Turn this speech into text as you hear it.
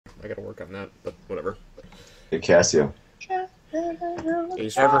I gotta work on that, but whatever. Hey, Casio.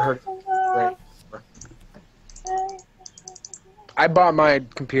 Ace Ever heard? Right. I bought my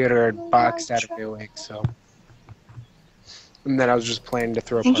computer boxed out of New Link, so. And then I was just planning to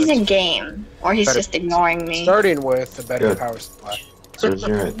throw I think he's parts. in game, or he's Better- just ignoring me. Starting with a better Good. power supply. Serves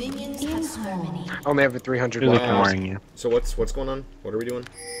you right. Minions have spawned. I only have a 300 Who's watt. ignoring you? So what's going on? What are we doing?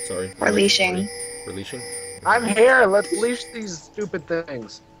 Sorry. We're leashing. We're leashing? I'm here. Let's leash these stupid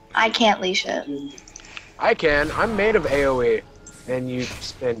things. I can't leash it. I can. I'm made of AoE, and you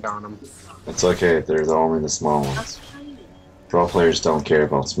spinned on them. It's okay, they're only the small ones. Pro players don't care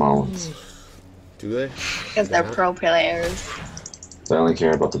about small ones. Do they? Because they're Yeah. pro players. They only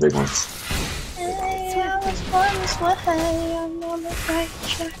care about the big ones.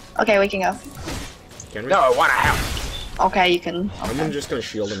 Okay, we can go. Can we? No, I want to help. Okay, you can. I'm just gonna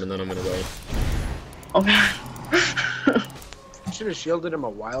shield him and then I'm gonna go. Okay. I should have shielded him a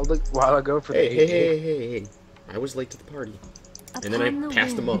while ago for Hey, the hey, AT. hey. I was late to the party. And then I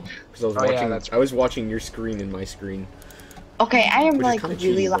passed him up. Because I was Oh, yeah, watching that's I was watching your screen and my screen. Okay, I am Which is like kinda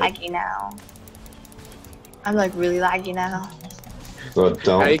really cheating, but- laggy now. I'm like really laggy now. So Now you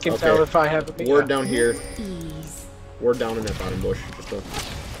don't. can Okay. tell if I have a Ward down here. Ease. Ward down in that bottom bush. Just to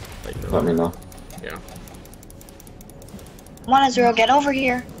let you know. Let me know. Yeah. 1-0, get over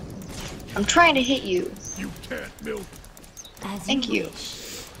here. I'm trying to hit you. As Thank you.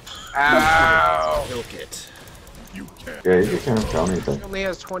 wish. Ow! Milk it. Yeah, you can tell me He that. only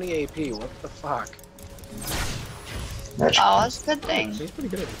has 20 AP. What the fuck? Match. Oh, that's a good thing. He's pretty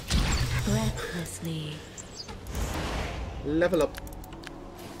good. Breathlessly. Level up.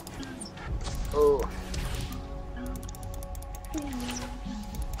 Oh.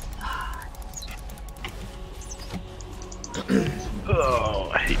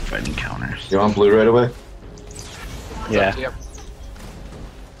 Oh, I hate fighting counters. You want blue right away? Yeah, Yep.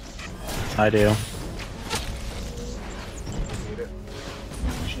 I do.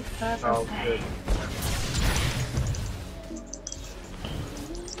 Oh, good.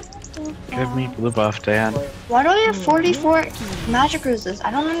 Give me blue buff, Dan. Why do we have 44 magic cruises?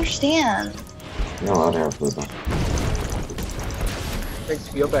 I don't understand. You're not allowed to have blue buff. Makes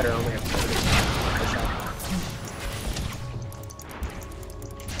you feel better. I only have 40.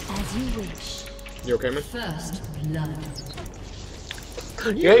 As you wish. You okay, man? First blood.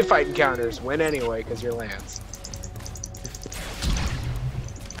 You hate fighting counters. Win anyway, because you're Lance.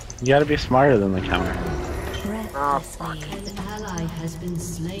 You gotta be smarter than the counter. Breathlessly. An ally has been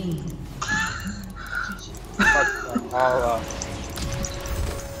slain. I'll,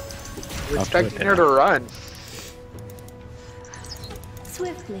 We're I'll expecting put it her to down. run.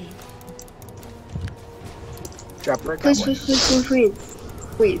 Swiftly. Drop right Please, that way. please, please, please,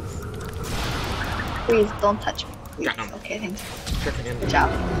 please. Please, don't touch me. Please. Got him. Okay, thanks. Chicken in. Good job.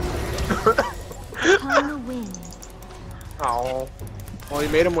 Upon the wind. Oh. Well, you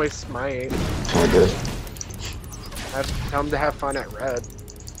made him waste my aid. I did. Tell him to have fun at red.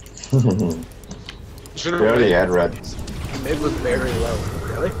 We Should already had red. Mid was very low.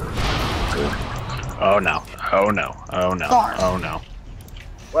 Really? Oh no. Oh no. Oh no. Darn. Oh no.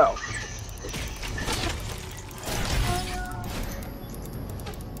 Well.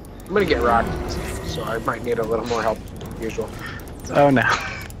 I'm gonna get rocked, so I might need a little more help than usual. Oh no.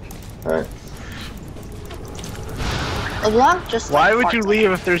 Alright. LeBlanc just. Why like would you farts.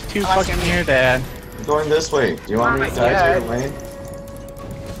 leave if there's two Unless fucking you're here, Dad? I'm going this way. Do you want me to die to your lane?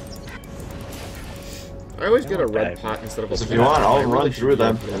 I always get a won't red die. pot instead of a Because if blue you want, pot. I I'll really run should through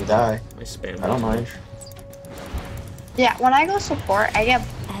them get and blue. die. I spam I don't mind. Yeah, when I go support, I get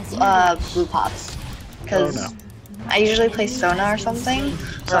As you wish. blue pots. Because Oh, I usually play Sona or something,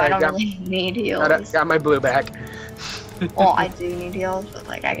 so I Alright, don't got- really need heals. Got my blue back. Well, I do need heals, but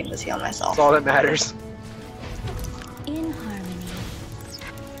like I can just heal myself. That's all that matters. In harmony.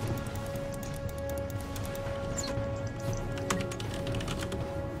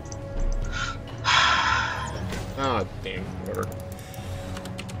 Ah, dang. Whatever.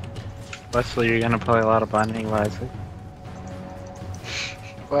 Wesley, you're gonna play a lot of Binding of Isaac.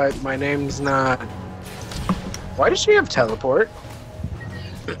 But my name's not. Why does she have teleport?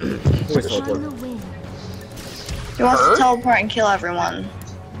 Always Upon teleport. the wind. He wants Her? to teleport and kill everyone.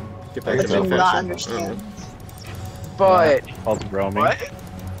 Get I back do to that not function. understand. But Called roaming. what?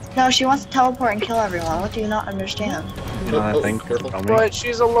 No, she wants to teleport and kill everyone. What do you not understand? You know that Oh, thing called careful. roaming? But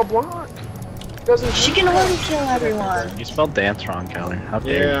she's a LeBlanc. Doesn't She can only kill everyone. You spelled dance wrong, counter. How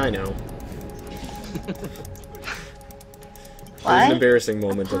dare Yeah, you? I know. It was an What? embarrassing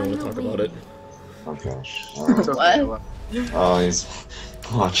moment. I don't want to talk about it. Oh gosh. Alright. It's okay, What? Oh, he's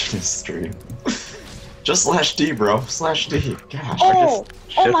watching the stream. Just slash D, bro. Slash D. Gosh. Oh! Oh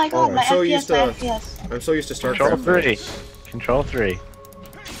shift my god, forward. my So FPS, used my to- FPS. I'm so used to Control StarCraft. 3. Control 3. Dude,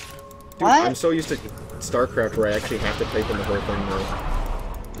 What? I'm so used to StarCraft where I actually have to type in the whole thing now.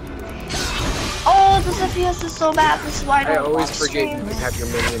 Oh, this FPS is so bad. This is why I I don't always watch forget you streams. can have your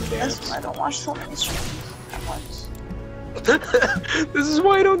minion This is dance. why I don't watch so many streams at once. This is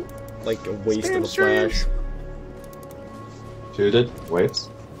why I don't. Like a waste Spam of a flash. streams. Tooted. Waves.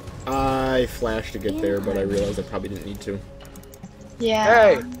 I flashed to get there, but I realized I probably didn't need to.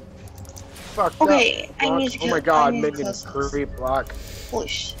 Yeah. Hey! Fuck Okay, up, I block. need to Oh my kill- I god, need to minion close this. creep block. Holy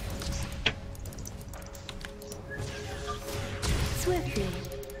shit. Swiftly.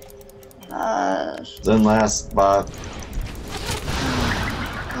 Then last bot.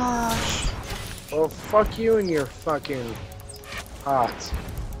 Gosh. Oh, fuck you and your fucking pots.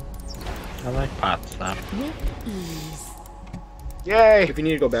 I like pot stuff. With ease. Yay! If you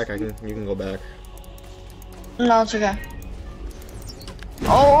need to go back, you can go back. No, it's okay.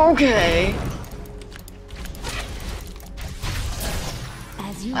 Okay.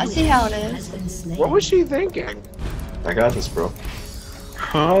 As you I see how it wish, is. has been slain. What was she thinking? I got this, bro.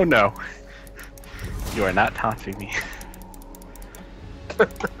 Oh no. You are not taunting me.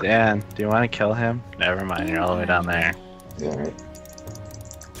 Dan, do you want to kill him? Never mind, you're all the way down there. Yeah, right.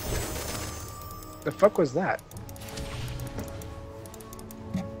 The fuck was that?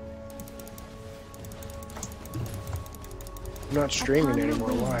 I'm not streaming anymore,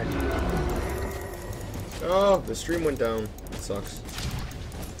 why? Oh, the stream went down. It sucks.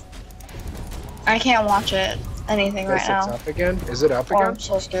 I can't watch it. Anything right Guess it's now. up again? Is it up Oh, again? I'm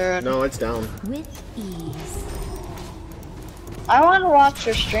so scared. No, it's down. With ease. I want to watch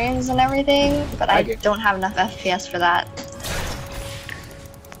your streams and everything, but I Okay. don't have enough FPS for that.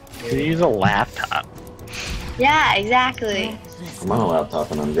 You use a laptop. Yeah, exactly. I'm on a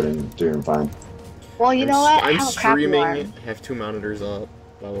laptop and I'm doing fine. Well, you I'm know what? I'm How crappy you are. streaming, have 2 monitors up,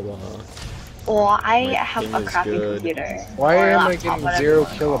 blah blah blah. Well, I My have ping a is crappy good. computer. Why Or am I laptop, getting whatever 0 you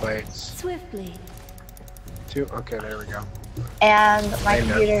wanna call it. kilobytes? Swiftly. 2? Okay, there we go. And my I know.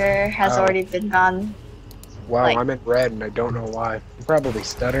 computer has Oh. already been done. Wow, Like- I'm in red and I don't know why. I'm probably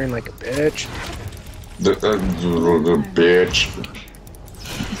stuttering like a bitch. The bitch.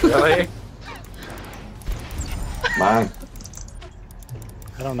 Really? Mine.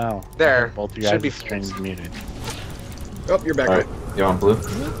 I don't know. There. Both you Should guys' be strings muted. Oh, you're back Alright. up. You want blue?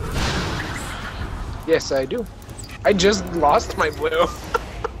 Yes, I do. I just lost my blue.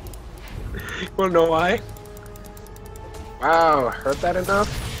 Wanna know why? Wow, hurt that enough?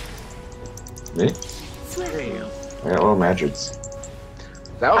 Me? Swiftly. I got little magics.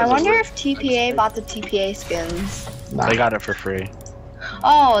 That was I a wonder weird- if TPA bought the TPA skins. Nah. They got it for free.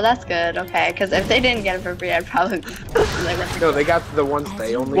 Oh, that's good. Okay, because if they didn't get it for free, I'd probably. No, they got the ones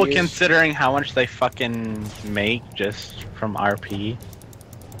they only Well, use. considering how much they fucking make just from RP.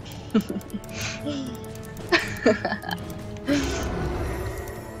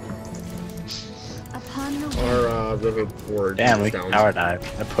 Upon the Our river board Damn, is we down. power dive.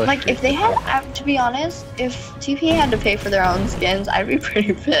 I pushed Like, you. if they had, to be honest, if TPA had to pay for their own skins, I'd be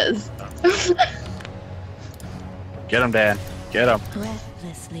pretty pissed. Get him, Dan. Get him.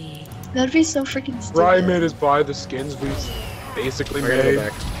 breathlessly. That'd be so freaking stupid. Ryan made us buy the skins we basically I gotta go made.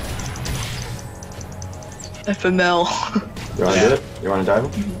 back. FML. You wanna do it? You wanna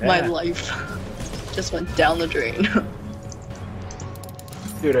dive? My Yeah. life just went down the drain.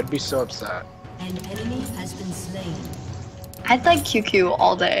 Dude, I'd be so upset. An enemy has been slain. I'd like QQ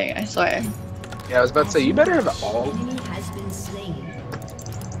all day, I swear. Yeah, I was about to say, you better have An all enemy has been slain.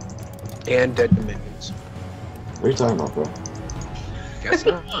 and dead minions. What are you talking about, bro? Guess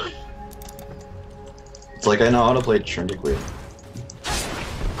not. It's like I know how to play Trindic.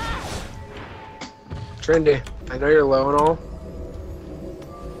 Trendy, I know you're low and all.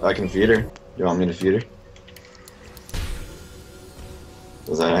 I can feed her. You want me to feed her?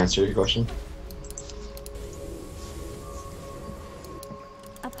 Does that answer your question?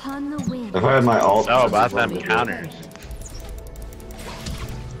 Upon the wind. If I had my ult, Oh, I'd about just run them the counters.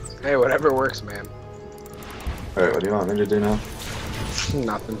 Hey, whatever works, man. Alright, what do you want me to do now?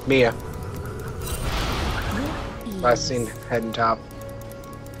 Nothing. Mia, With ease. last scene, heading top.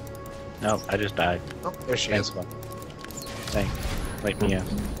 Nope, I just died. Oh, there she Thanks, is. bud. Thanks. Wait, Mia.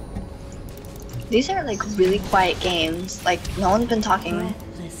 These are like really quiet games. Like, no one's been talking.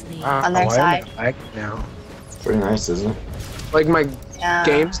 Breathlessly. On their why am I side. lagging now? Pretty nice, isn't it? Like, my Yeah.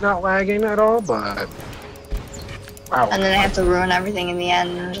 game's not lagging at all, but... Wow. And then I have to ruin everything in the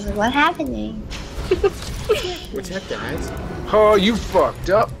end. And I'm just like, what happening? What's that, guys? Oh, you fucked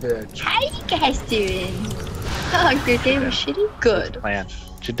up, bitch. How you guys doing? Oh, your day was shitty? Good. Plan.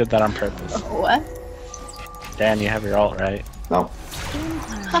 She did that on purpose. What? Dan, you have your ult, right? No,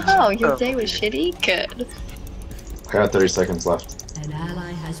 Oh, your day was shitty? Good. I got 30 seconds left. An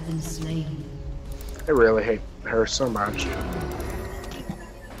ally has been slain. I really hate her so much.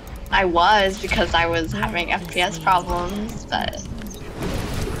 I was because I was having FPS problems, but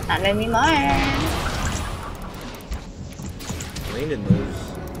not anymore. Landing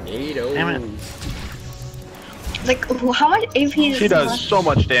those Damn it. Like, how much AP is She does so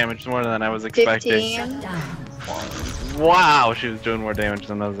much damage more than I was expecting. 15. Wow, she was doing more damage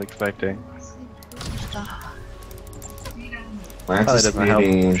than I was expecting. Lance Probably is doesn't help.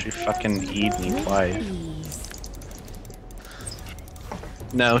 speeding. She fucking E'd me twice.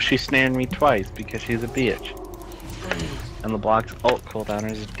 No, she snared me twice because she's a bitch. And LeBlanc's ult cooldown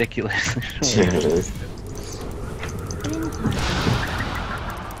is ridiculously Yeah, short. it is.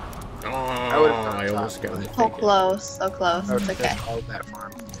 Oh, I almost got it. So close, so close. I would It's have okay. called that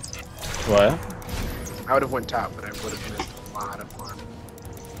farm. What? I would have went top, but I would have missed a lot of farm.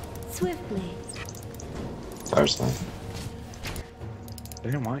 Swiftly. Fire's fine. I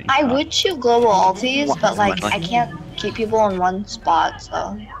didn't want you. I top. would shoot global ulties, What? but like I can't keep people in one spot,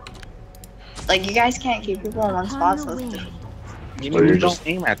 so like you guys can't keep people in one spot, so it's Upon the You Or you're need to just-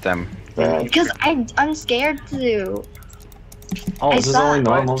 don't aim at them. Bad. because I'm scared to. Oh, I This is saw- only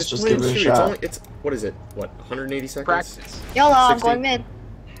normal, Just just wait, give it a shoot, shot. It's, only, it's what is it? What 180 seconds? Practice. YOLO, I'm 60. going mid.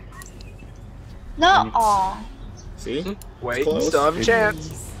 No, aw. See? Wait, Close. still have a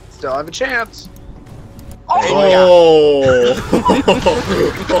chance. Still have a chance. Oh!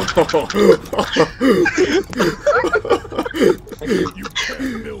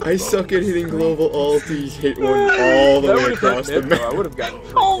 I suck at hitting global ulties. Hit one all the That way would across have the been I map. would have gotten.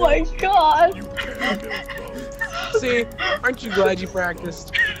 Oh my god. See, aren't you glad you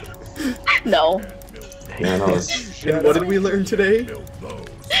practiced? No. Yeah, no, it's, And what did we learn today?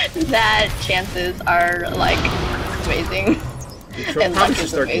 That chances are like amazing. You probably And luck should is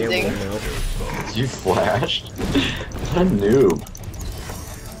start amazing. gambling now. you flashed? What a noob.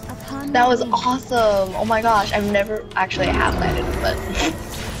 Upon That the was wing. awesome. Oh my gosh, I've never actually I have landed, but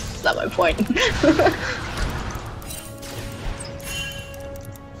that's not my point.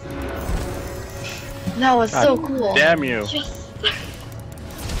 That was so cool. Damn you. Yes.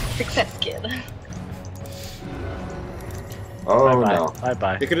 Success, kid. Oh Bye-bye. no.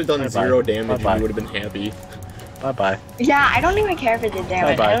 Bye-bye. They could have done Bye-bye. 0 damage Bye-bye. and you would have been happy. Bye-bye. Yeah, I don't even care if it did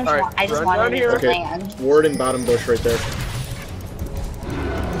damage. Bye-bye. I, don't Alright, want, I just run wanted down it here. to Okay. land. Ward and bottom bush right there.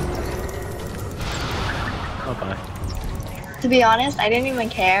 Bye-bye. To be honest, I didn't even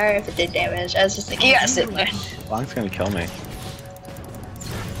care if it did damage. I was just like, yes, it did. Long's gonna kill me.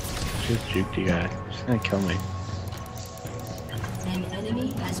 She's juked you guys. She's gonna kill me. An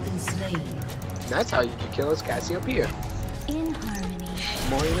enemy has been slain. That's how you can kill us, Cassiopeia. In harmony. The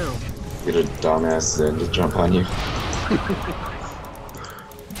more you know. Get a dumbass then to jump on you.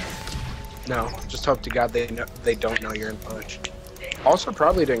 No, just hope to God they don't know you're in push. Also,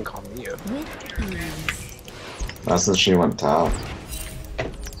 probably didn't call me you. With ease. Not since she went top.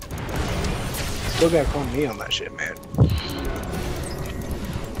 Still gotta call me on that shit, man.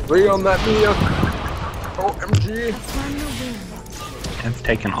 3 on that Mia. OMG. Upon the wing. It's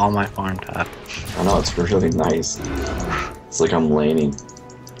taken all my farm top. I know, it's really nice. It's like I'm laning.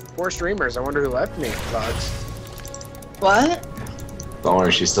 4 streamers. I wonder who left me. Bugs. What? Don't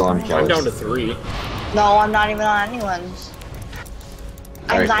worry, she's still on I'm Kelly's. down to 3. No, I'm not even on anyone's.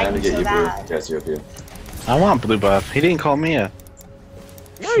 I'm Alright, time to lagging get so you blue. bad. Cassiopeia. I want blue buff. He didn't call me a.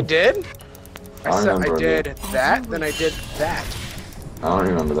 Yeah, I did. I I said remember I did that, then I did that. I don't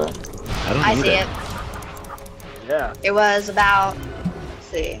remember that. I don't I need see it. it. Yeah. It was about, let's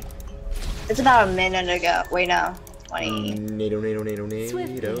see. It's about a minute ago. Wait, no. 20. NATO.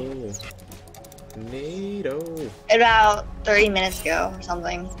 NATO. About 30 minutes ago or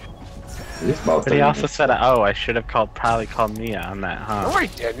something. It's about But he 30 also minutes. said, "Oh, I should have probably called Mia on that, huh?" No, I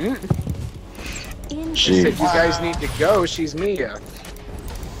didn't. In She- If you guys need to go, she's Mia.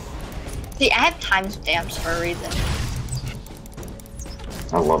 See, I have timestamps for a reason.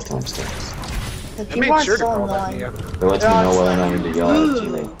 I love timestamps. The I people made are sure to so call that annoying. Mia. It lets me They're know all whether or not I like, need to yell at a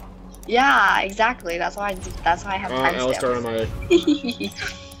teammate. Yeah, exactly. That's why I have Alistar on timestamps. my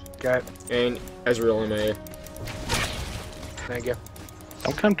Okay, and Ezreal on my. thank you.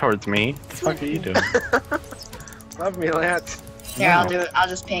 Don't come towards me. What the fuck are you doing? Love me, Lance. Here, I'll do it. I'll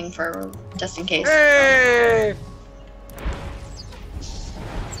just ping for just in case. Hey!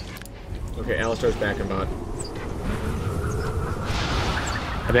 Okay, Alistar's back in bot.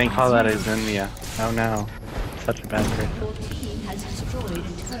 I didn't call that a Zenmia. Oh no. Such a bad person. Your team has destroyed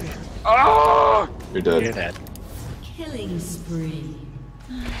a turret. Oh! You're You're dead. dead. Killing spree.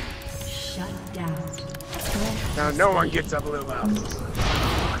 Shut down. Now no one gets a blue mouse.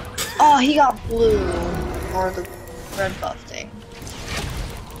 Oh, he got blue. Or the red buff thing.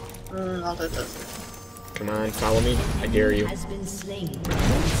 I'll do this. Come on, follow me. I dare you. Has been slain.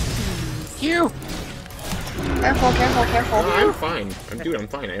 You! Careful, careful, careful. No, I'm fine. I'm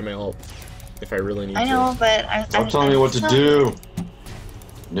fine. I have my ult. If I really need I know, to. but Stop telling me what to do.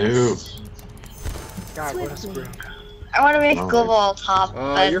 No. God, what a screw. I want to make Oh. global top,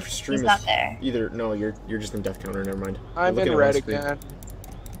 but Your stream he's is not there. either no, you're just in death counter. Never mind. I'm You're in looking at red one screen. again.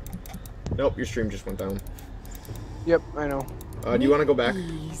 Nope, your stream just went down. Yep, I know. Do you want to go back?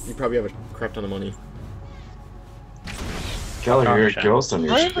 You probably have a crap ton of money. Kelly, you're a Gotcha. ghost on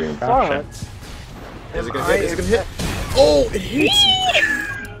your What the screen. fuck? Is it gonna hit? Is it gonna hit? Oh, it hits!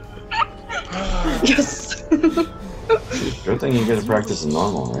 Yes. Good thing you get to practice in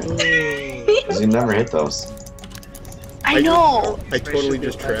normal, right? Because you never hit those. I know. I totally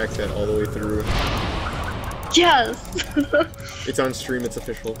just tracked that all the way through. Yes. It's on stream. It's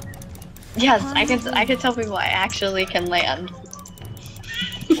official. Yes, I can tell people I actually can land.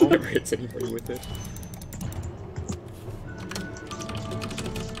 She never hits anybody with it.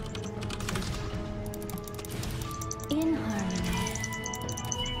 In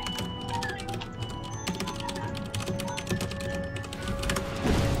harmony.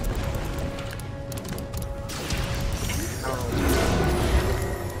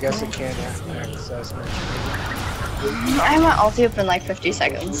 Guess it can't access me. I have my ulti up in like 50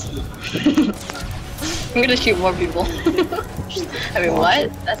 seconds. I'm gonna shoot more people. I mean,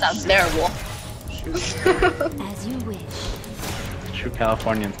 what? That sounds terrible. As you wish. True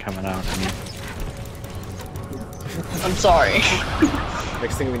Californian's coming out. I mean, I'm sorry.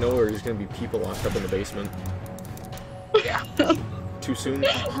 Next thing we know, there's gonna be people locked up in the basement. Yeah. Too soon?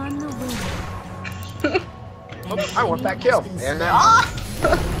 Upon the wind. Oh, I want that kill. And that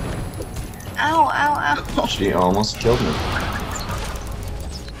Ow, ow, ow. She almost killed me.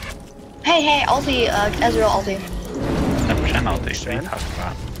 Hey, hey, ulti, Ezreal ulti. never Shen all day. What are you talking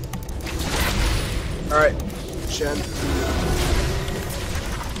about? Alright, Shen.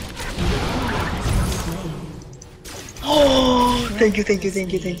 Oh, thank you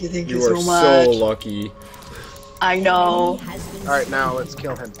You are so lucky. I know. Alright, now let's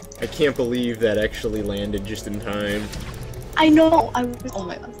kill him. I can't believe that actually landed just in time. I know. Oh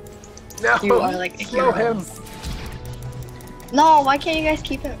my god. No! You are like a Kill hero. him! No, why can't you guys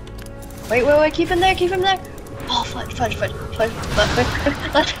keep him? Wait, keep him there, keep him there. Oh, fudge.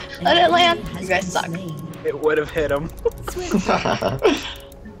 Let it land. You guys suck. It would have hit him.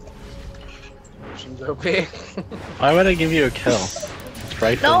 She's OP. Why would I give you a kill? It's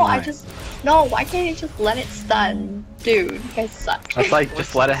rightfully No, mine. No, why can't you just let it stun? Dude, you guys suck. That's like,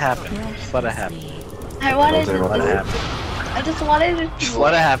 just let it happen. Just let it happen. I wanted Don't to. Let it say happen. I just wanted to. Just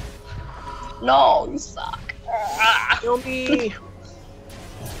let it happen. No, you suck. Kill me!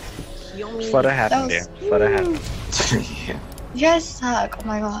 Kill me! Just let it happen, dear. Just let it happen. Yeah. You guys suck. Oh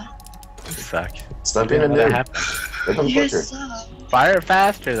my god. You suck. Stop being a Let it nerd. happen. Hit them You quicker. guys suck. Fire it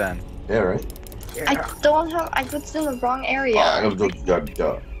faster then. Yeah, right? I don't have. I was in the wrong area.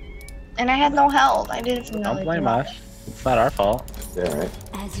 Go. And I had no health. I didn't know. Don't blame us. It's not our fault. Yeah, right?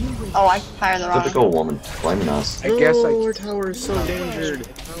 As you wish. Oh, I fired the wrong. Typical woman. Blaming us. I guess Oh, I. our tower is so endangered.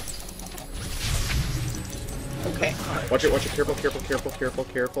 Okay. Watch it,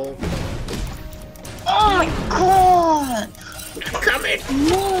 careful. Oh my god! Coming!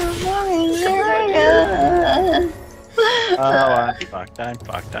 More. Oh,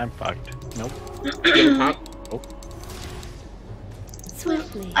 I'm fucked. Nope. Get him, Pop.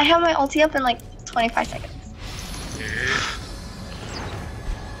 Swiftly. I have my ulti up in like 25 seconds.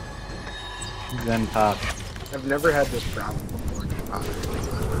 Then pop. I've never had this problem before.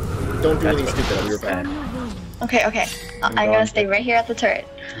 Don't do That's anything stupid, I'll be right back. Okay. I'm gonna stay right here at the turret.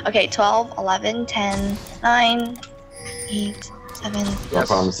 Okay, 12, 11, 10, 9, 8, 7, No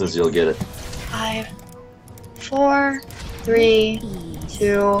promises you'll get it. 5, 4, 3,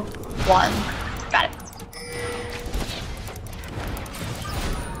 2, 1. Got it.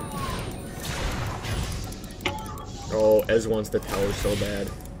 Oh, Ez wants the tower so bad.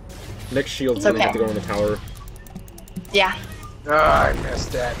 Next shield's It's gonna okay. have to go on the tower. Yeah. Oh, I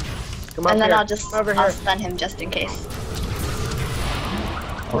missed that. Come up And then here. I'll just Come over here. stun him just in case.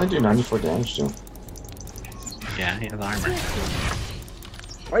 I only do 94 damage to him. Yeah, he has armor.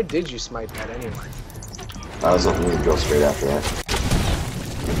 Why did you smite that anyway? I was hoping we'd go straight after that.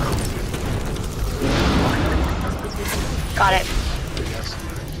 Got it. Yes.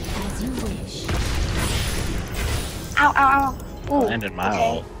 As you wish. Ow. Ooh. Landed my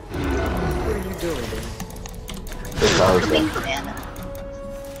okay. ult. What are you doing, dude? This tower's I dead. need mana.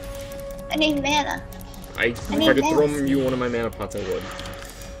 I need mana. I If I could throw you one of my mana pots, I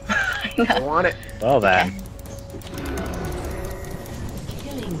would. I want it. Well then.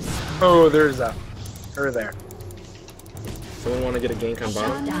 Oh, there's a her there. Someone want to get a gank on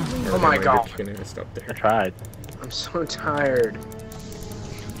bottom? Oh my god. Kicking ass up I there. tried. I'm so tired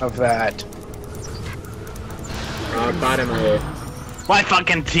of that. Bottom way. Why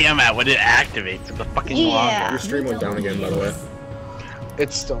fucking TM at when it activates? It's a fucking Yeah. Your stream went down again, by the way.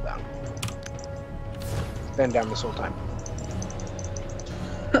 It's still down. Been down this whole time.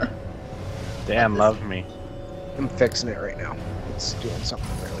 Damn, love me. I'm fixing it right now. It's doing something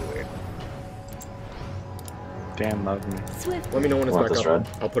really weird. Damn, love me. Let me know when it's Want back this up. red?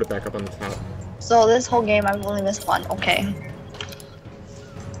 I'll put it back up on the top. So this whole game I've only missed one. Okay.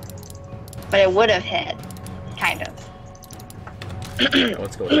 But it would have hit. Kind of.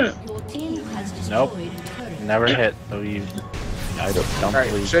 Let's go. There. Nope. Never hit, so you... I don't Alright,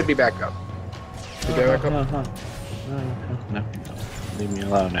 believe... should be back up. You get back up? No. Leave me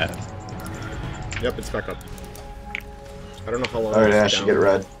alone, Ed. Yep, it's back up. I don't know how long Alright, it's Ash, you down. get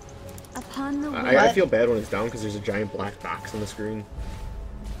red. Upon the I feel bad when it's down because there's a giant black box on the screen.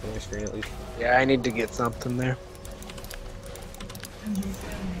 On my screen, at least. Yeah, I need to get something there.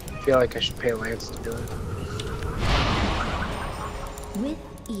 I feel like I should pay Lance to do it. with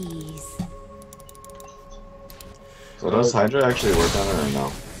ease. So does Hydra actually work on it or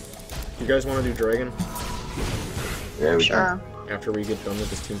no? You guys want to do Dragon Yeah, we Sure. after we get done with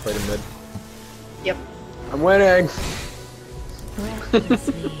this team fight in mid? Yep. I'm winning!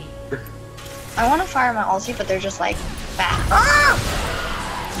 Breathlessly. I want to fire my ulti, but they're just like back.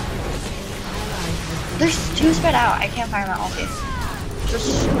 There's two spread out. I can't fire my ulti.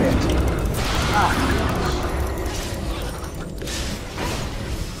 Just shoot it. Oh.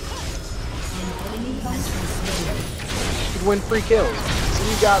 You'd win free kills. So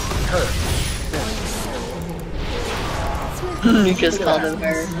you got hurt. You just called him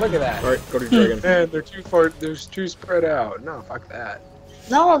her. Look at that. Alright, go to Dragon. Man, they're too far. There's two spread out. No, fuck that.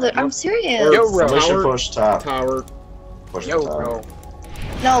 No, I'm serious. Or Yo, bro. We should tower, push top. tower. Push Yo, the tower. bro.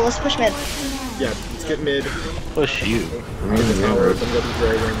 No, let's push mid. Yeah, let's get mid. Push you. We need The the tower, tower. then go to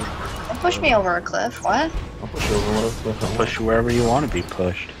Dragon. Don't push me over a cliff. What? I'll push over one of the Push wherever you want to be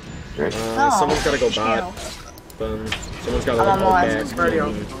pushed. Great. No. Someone's gotta go push me bot. over. Then someone's gotta I'm on hold one. back Ready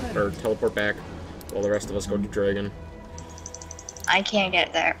or teleport back while the rest of us go to Dragon. I can't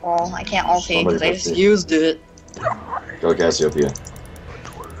get there. Well, I can't ulti Somebody because I push just it. used it. Go Cassiopeia.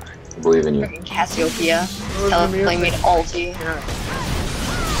 I believe in you. Freaking Cassiopeia. Telling me to ulti.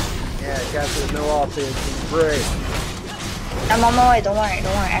 Yeah, guys with no ulti. It's great. I'm on my way. Don't worry.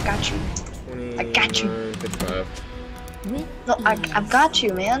 Don't worry. I got you. 29, I got you. 55. With No, I've got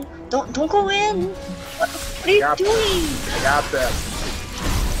you, man. Don't go in. What are you Got this. doing, I got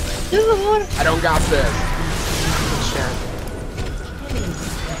this. dude? I don't got this. Shit.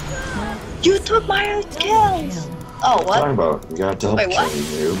 You took my kills. Oh, What are you talking what? about? You got double Wait, what?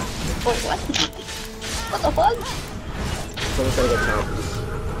 killing you. What? What the fuck? Someone's gotta go top.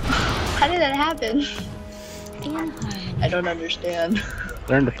 How did that happen? in harmony. I don't understand.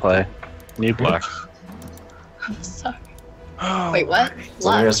 Learn to play. New blocks. I'm sorry. Wait, what?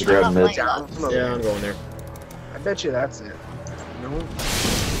 Somebody has to grab I'm mid. not playing love. Yeah, I'm going there. I bet you that's it. No?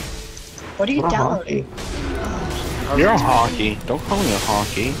 What are you What a downloading? honky. You're a honky. Don't call me a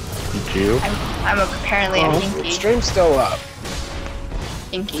honky. You Jew. I'm apparently a pinky. Stream's still up,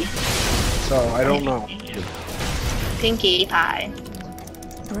 Pinky. so I don't know. Pinky pie.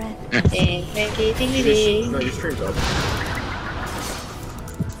 Breath. Pinky, pinky, No, your stream's up.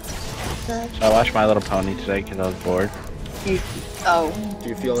 I watched My Little Pony today because I was bored. Oh, Do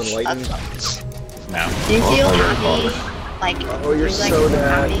you feel enlightened? No. do you feel Oh, happy? Like, Oh, you're like so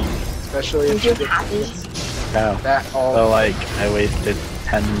dead. happy? Especially Do you if you feel get happy? No. that all. So like, I wasted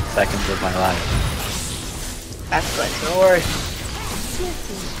 10 seconds of my life. That's good. Don't worry.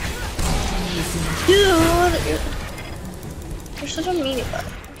 Dude, you're such a meanie butt.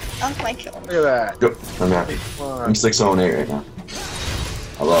 That's my kill. Look at that. Go. I'm happy. Come I'm on. 608 right now.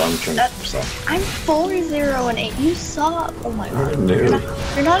 Although I'm trying That- to stuff. I'm 4-0-8. You suck. Oh my god. No.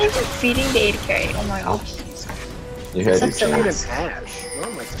 You're not even feeding the 8 carry. Oh my god. You had Such your a- Need chance. an Ash. No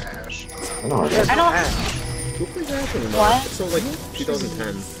one likes Ash. I know. I don't. Ash. Who plays Ash anymore? What? It's so like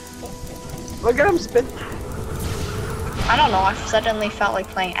 2010. Look at him spin. I don't know. I suddenly felt like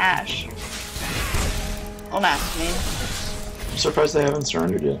playing Ash. Don't ask me. I'm surprised they haven't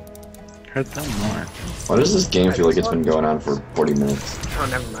surrendered yet. Hurt them more. Why does this game feel like it's been going on for 40 minutes? Oh,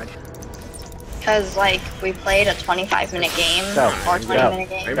 never mind. Because, like, we played a 25-minute game Go. or 20-minute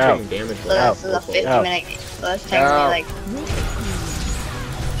game. I'm Go. taking damage. So though. this is a Go. 50-minute game. So that's technically Go. like.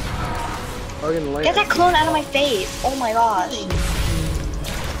 Fucking land. Get that clone out of my face! Oh my gosh.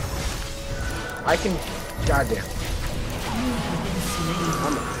 I can. Goddamn.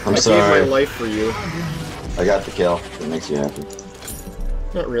 I'm I gave my sorry. life for you. I got the kill. If it makes you happy.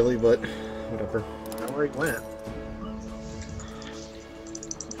 Not really, but whatever. I don't know where he went.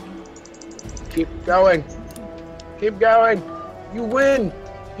 Keep going. Keep going. You win.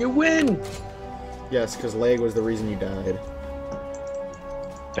 You win. Yes, because lag was the reason you died.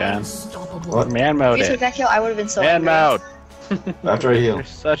 Dan. Unstoppable. What? Man If mode you took it. that kill, I would have been so Man angry. mode. After I heal. You're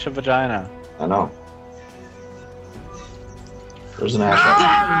such a vagina. I know. There's an Ashe.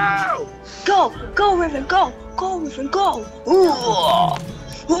 Ow! Go! Go, Riven! Go! Go, Riven! Go! Ooh!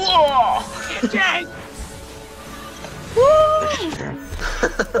 Ooh! Dang! Okay.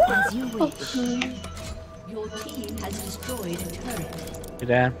 As you wish. Your team has destroyed a turret. Hey,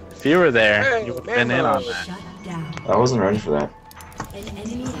 Dan. If you were there, Hey, you would have man been in on mode. that. Shut down. I wasn't ready for that. An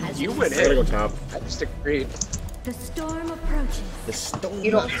enemy has You been went I gotta go in. top. I just agreed. The storm approaches. The stone.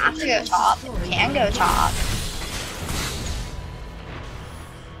 You don't have to go top. You can go top.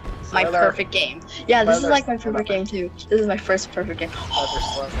 My Slither. perfect game. Yeah, this is Slither, like my perfect game too. This is my first perfect game.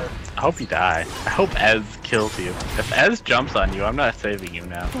 Slither. I hope you die. I hope Ez kills you. If Ez jumps on you, I'm not saving you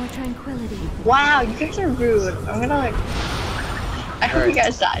now. For tranquility. Wow, you guys are rude. I'm gonna like. I hope you Alright.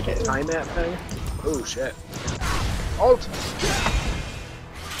 guys die too. Time that thing. Oh shit. Ult.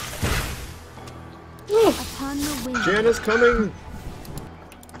 Upon the wing. Janna's coming.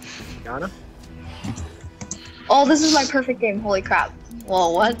 Yana. Oh, this is my perfect game. Holy crap. Whoa,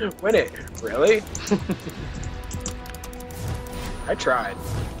 what? Win it. Really? I tried.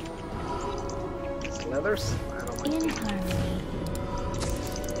 Slithers? I don't like In harmony.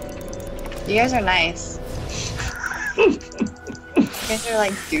 You guys are nice. You guys are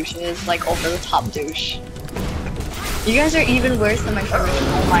like douches, like over the top douche. You guys are even worse than my friend Richard.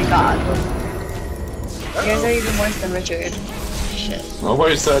 Oh my god. You guys are even worse than Richard. Shit.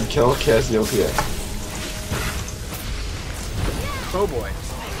 Nobody said kill Cassiopeia. Oh boy.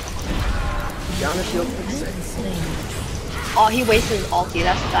 Yana shield is Has sick. been slain. Oh, he wasted his ulti,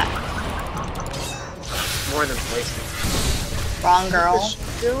 that's a fact. More than wasting. Wrong girl. What's she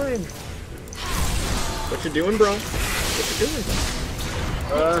doing? What you doing, bro? What you doing?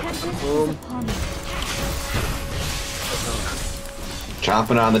 Boom. Upon me.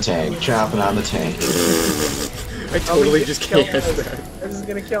 Chomping on the tank. Chomping on the tank. I totally Oh, just kill can't. us. This is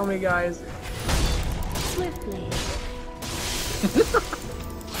gonna kill me, guys. Swiftly.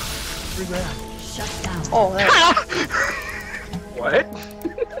 Where's that? Shut down. Oh, there. What?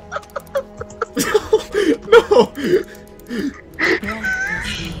 No.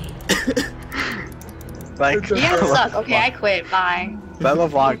 Like, You guys suck. Okay, I quit. Bye. Bella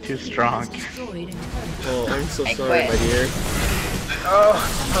Vlog too strong. Destroyed a turret. Oh, I'm so I sorry, quit. my dear. Oh,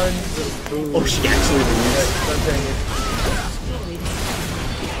 tons of food. Oh, she actually leaves.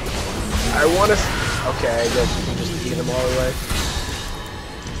 I wanna. Okay, I guess you can just eat them all away.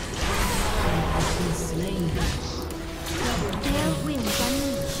 Has been slain. Their wings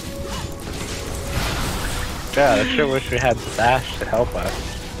unleashed. God, I sure wish we had Sash to help us.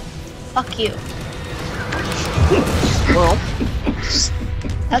 Fuck you. Well,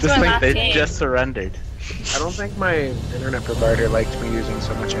 That's Just my think last they game. just surrendered. I don't think my internet provider liked me using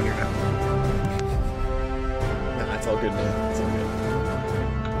so much internet. Nah, it's all good, man. It's all good.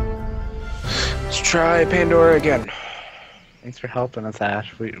 Let's try Pandora again. Thanks for helping us,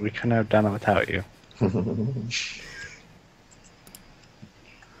 Ash. We couldn't have done it without you.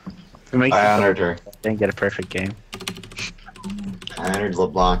 It makes I you honored her. didn't get a perfect game. I honored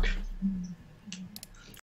LeBlanc.